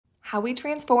How we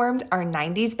transformed our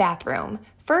 90s bathroom.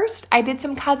 First, I did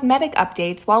some cosmetic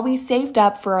updates while we saved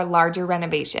up for a larger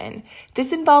renovation.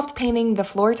 This involved painting the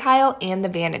floor tile and the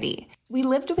vanity. We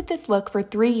lived with this look for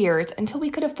 3 years until we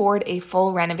could afford a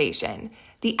full renovation.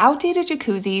 The outdated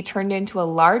jacuzzi turned into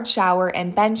a large shower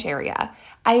and bench area.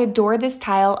 I adore this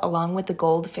tile along with the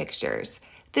gold fixtures.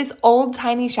 This old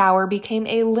tiny shower became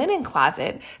a linen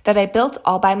closet that I built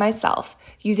all by myself,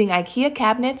 using IKEA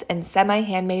cabinets and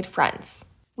semi-handmade fronts.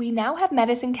 We now have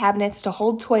medicine cabinets to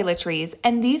hold toiletries,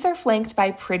 and these are flanked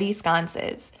by pretty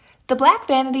sconces. The black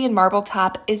vanity and marble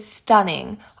top is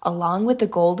stunning, along with the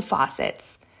gold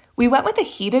faucets. We went with a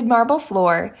heated marble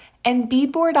floor and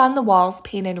beadboard on the walls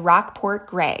painted Rockport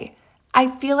gray. I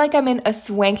feel like I'm in a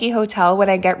swanky hotel when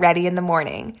I get ready in the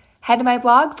morning. Head to my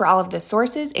blog for all of the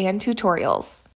sources and tutorials.